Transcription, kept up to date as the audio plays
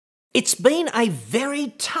It's been a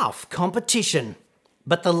very tough competition,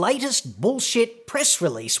 but the latest bullshit press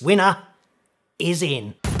release winner is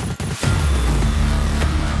in.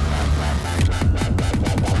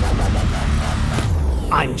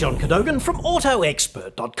 I'm John Cadogan from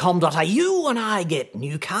autoexpert.com.au, and I get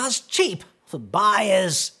new cars cheap for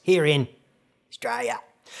buyers here in Australia.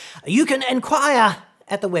 You can inquire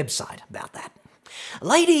at the website about that.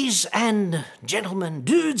 Ladies and gentlemen,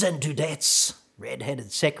 dudes and dudettes, red-headed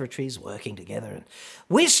secretaries working together and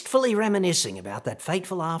wistfully reminiscing about that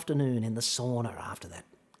fateful afternoon in the sauna after that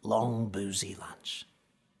long boozy lunch.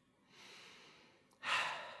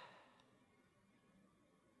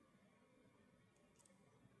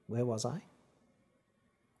 Where was I?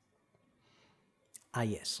 Ah,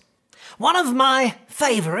 yes. One of my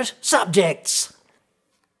favourite subjects.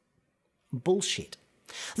 Bullshit.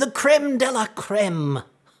 The creme de la creme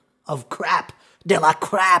of crap de la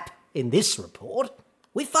crap. In this report,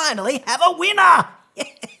 we finally have a winner!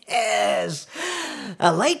 Yes!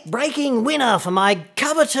 A late-breaking winner for my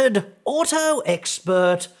coveted Auto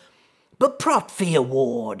Expert BPROTFY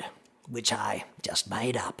award, which I just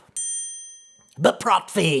made up.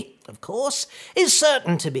 BPROTFY, of course, is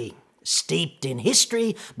certain to be steeped in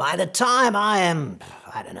history by the time I am,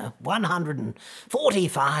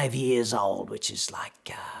 145 years old, which is like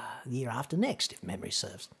the year after next, if memory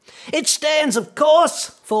serves. It stands, of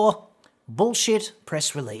course, for Bullshit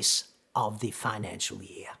Press Release of the Financial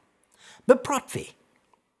Year. BPROTFY.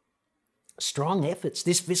 Strong efforts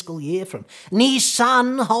this fiscal year from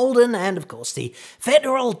Nissan, Holden, and, of course, the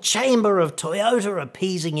Federal Chamber of Toyota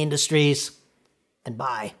Appeasing Industries. And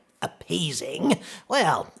by appeasing,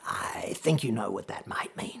 well, I think you know what that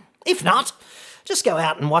might mean. If not, just go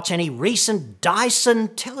out and watch any recent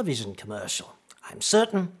Dyson television commercial. I'm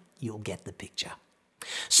certain you'll get the picture.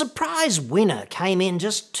 Surprise winner came in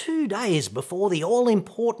just 2 days before the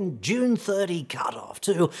all-important June 30 cut-off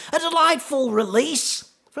to a delightful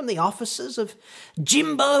release from the offices of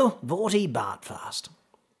Jimbo Vorty Bartfast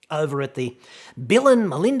over at the Bill and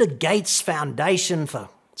Melinda Gates Foundation for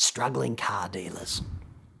Struggling Car Dealers.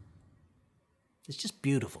 It's just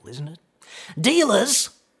beautiful, isn't it?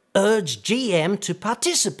 Dealers urge GM to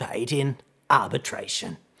participate in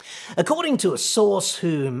arbitration. According to a source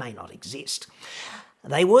who may not exist,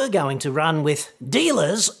 they were going to run with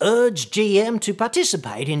dealers urge GM to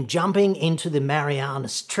participate in jumping into the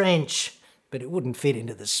Marianas Trench, but it wouldn't fit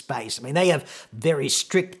into the space. I mean, they have very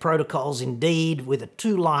strict protocols indeed, with a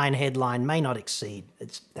 2-line headline, may not exceed.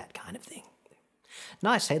 It's that kind of thing.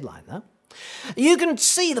 Nice headline, though. You can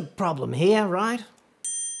see the problem here, right?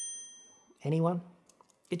 Anyone?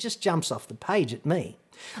 It just jumps off the page at me,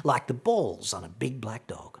 like the balls on a big black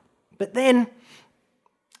dog. But then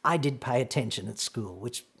I did pay attention at school,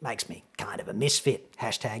 which makes me kind of a misfit.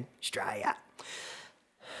 Hashtag Australia.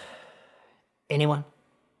 Anyone?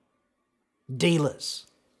 Dealers.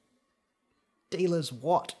 Dealers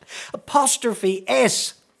what? Apostrophe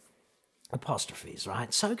S. Apostrophes,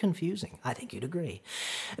 right? So confusing. I think you'd agree.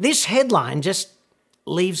 This headline just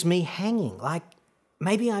leaves me hanging, like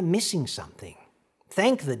maybe I'm missing something.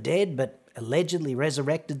 Thank the dead but allegedly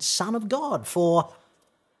resurrected Son of God for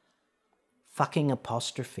fucking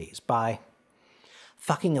apostrophes by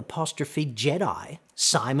fucking apostrophe Jedi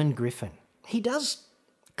Simon Griffin. He does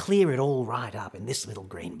clear it all right up in this little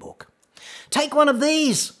green book. Take one of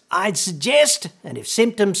these, I'd suggest, and if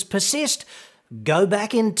symptoms persist, go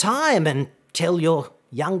back in time and tell your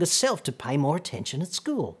younger self to pay more attention at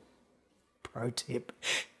school. Pro tip.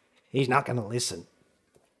 He's not going to listen.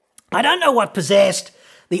 I don't know what possessed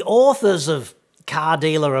the authors of Car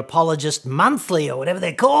Dealer Apologist Monthly, or whatever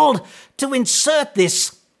they're called, to insert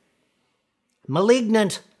this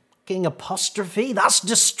malignant fucking apostrophe, thus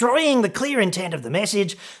destroying the clear intent of the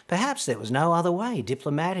message. Perhaps there was no other way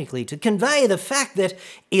diplomatically to convey the fact that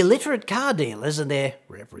illiterate car dealers and their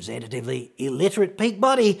representatively illiterate peak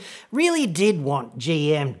body really did want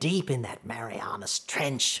GM deep in that Marianas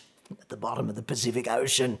Trench at the bottom of the Pacific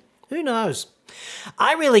Ocean. Who knows?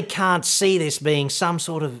 I really can't see this being some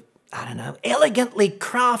sort of, elegantly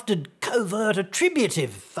crafted covert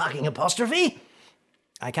attributive fucking apostrophe.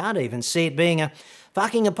 I can't even see it being a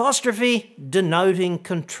fucking apostrophe denoting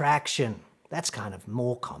contraction. That's kind of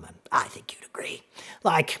more common. I think you'd agree.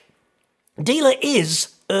 Like, dealer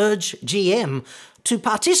is urge GM to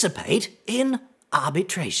participate in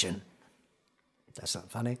arbitration. That's not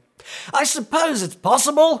funny. I suppose it's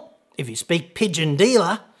possible. If you speak pidgin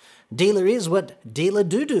dealer, dealer is what dealer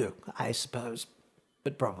do, I suppose.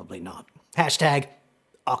 But probably not. Hashtag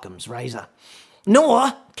Occam's razor.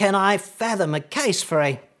 Nor can I fathom a case for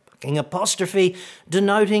a fucking apostrophe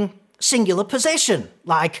denoting singular possession,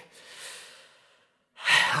 like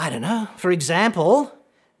I don't know, for example,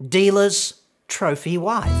 dealer's trophy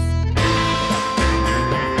wife.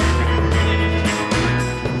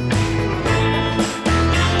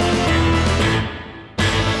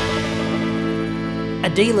 A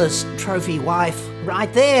dealer's trophy wife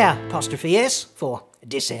right there, apostrophe S for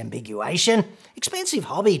disambiguation. Expensive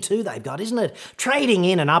hobby too they've got, isn't it? Trading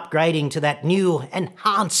in and upgrading to that new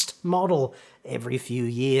enhanced model every few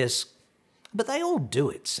years. But they all do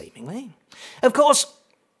it, seemingly. Of course,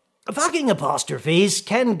 fucking apostrophes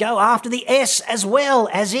can go after the S as well,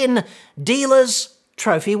 as in dealers'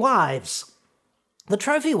 trophy wives. The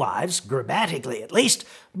trophy wives, grammatically at least,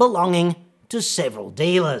 belonging to several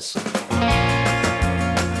dealers.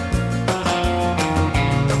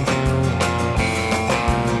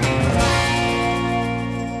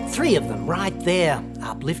 Three of them right there,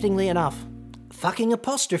 upliftingly enough. Fucking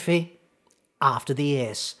apostrophe after the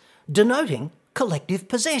S, denoting collective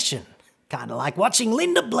possession. Kind of like watching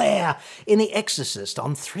Linda Blair in The Exorcist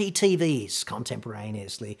on 3 TVs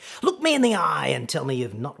contemporaneously. Look me in the eye and tell me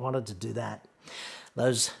you've not wanted to do that.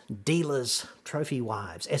 Those dealers' trophy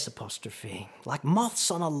wives, S apostrophe, like moths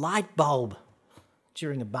on a light bulb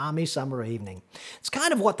during a balmy summer evening. It's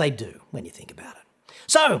kind of what they do when you think about it.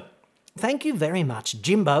 So, thank you very much,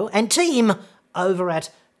 Jimbo and team over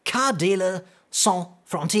at Car Dealer Sans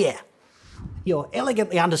Frontières. Your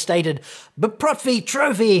elegantly understated BPROTFY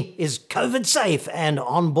trophy is COVID safe and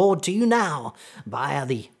on board to you now via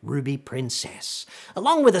the Ruby Princess,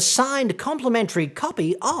 along with a signed complimentary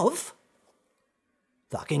copy of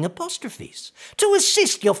Fucking Apostrophes to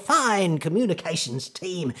assist your fine communications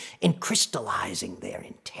team in crystallising their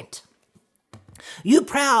intent. You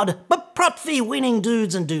proud BPROTFY winning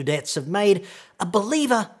dudes and dudettes have made a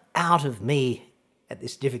believer out of me at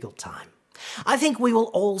this difficult time. I think we will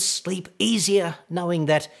all sleep easier knowing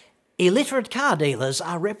that illiterate car dealers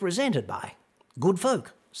are represented by good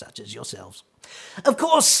folk such as yourselves. Of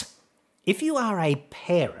course, if you are a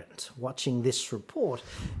parent watching this report,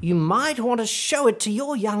 you might want to show it to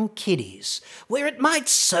your young kiddies, where it might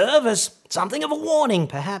serve as something of a warning,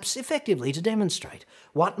 perhaps effectively to demonstrate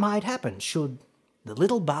what might happen should the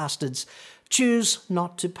little bastards choose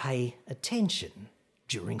not to pay attention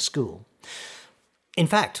during school. In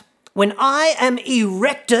fact, when I am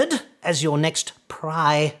erected as your next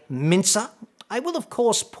Prime Minister, I will of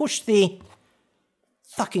course push the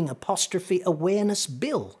fucking apostrophe awareness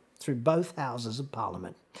bill through both houses of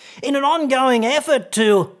Parliament in an ongoing effort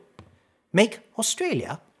to make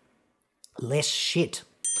Australia less shit.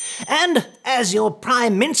 And as your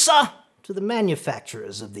Prime Minister to the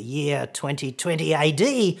manufacturers of the year 2020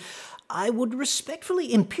 AD, I would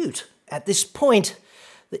respectfully impute at this point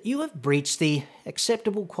that you have breached the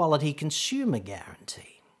acceptable quality consumer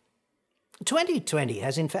guarantee. 2020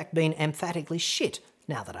 has in fact been emphatically shit,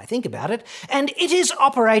 now that I think about it, and it is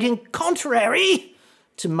operating contrary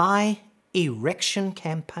to my erection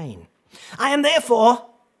campaign. I am therefore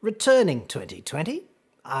returning 2020.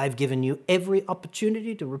 I've given you every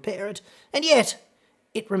opportunity to repair it, and yet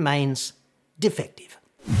it remains defective.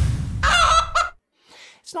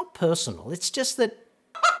 It's not personal, it's just that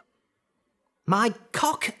my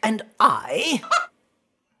cock and I,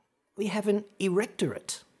 we have an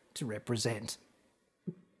erectorate to represent.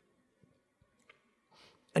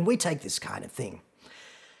 And we take this kind of thing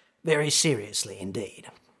very seriously indeed.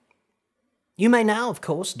 You may now, of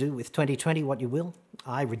course, do with 2020 what you will.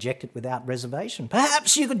 I reject it without reservation.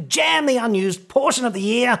 Perhaps you could jam the unused portion of the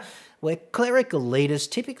year where clerical leaders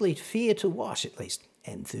typically fear to wash, at least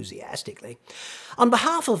enthusiastically. On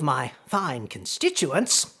behalf of my fine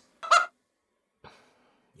constituents,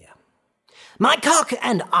 my cock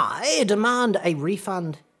and I demand a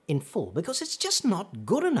refund in full because it's just not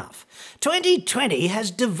good enough. 2020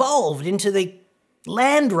 has devolved into the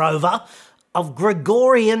Land Rover of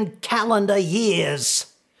Gregorian calendar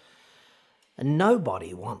years. And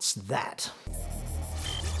nobody wants that.